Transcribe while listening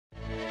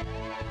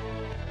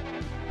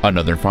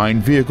Another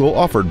fine vehicle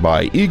offered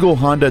by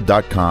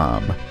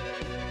EagleHonda.com.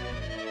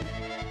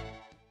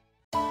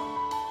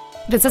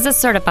 This is a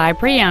certified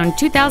pre-owned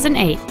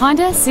 2008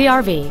 Honda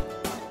CR-V.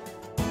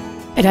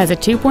 It has a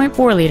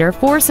 2.4-liter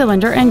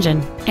four-cylinder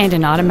engine and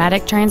an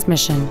automatic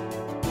transmission.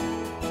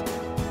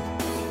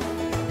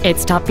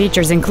 Its top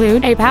features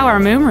include a power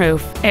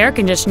moonroof, air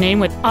conditioning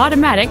with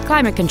automatic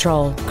climate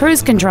control,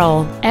 cruise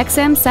control,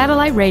 XM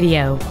satellite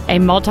radio, a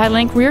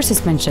multi-link rear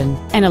suspension,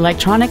 an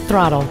electronic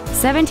throttle,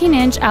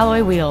 17-inch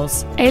alloy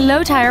wheels, a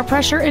low tire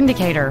pressure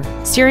indicator,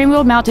 steering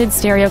wheel mounted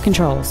stereo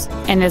controls,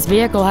 and this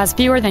vehicle has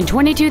fewer than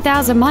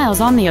 22,000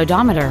 miles on the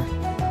odometer.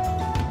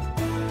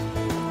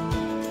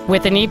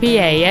 With an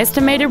EPA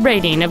estimated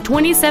rating of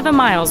 27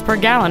 miles per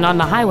gallon on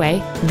the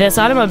highway, this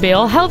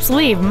automobile helps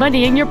leave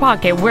money in your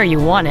pocket where you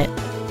want it.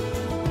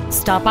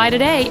 Stop by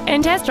today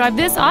and test drive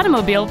this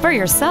automobile for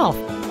yourself.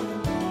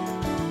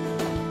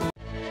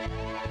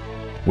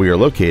 We are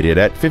located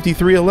at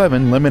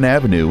 5311 Lemon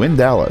Avenue in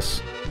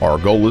Dallas. Our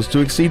goal is to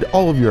exceed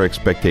all of your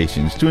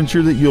expectations to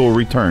ensure that you'll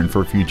return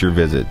for future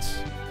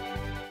visits.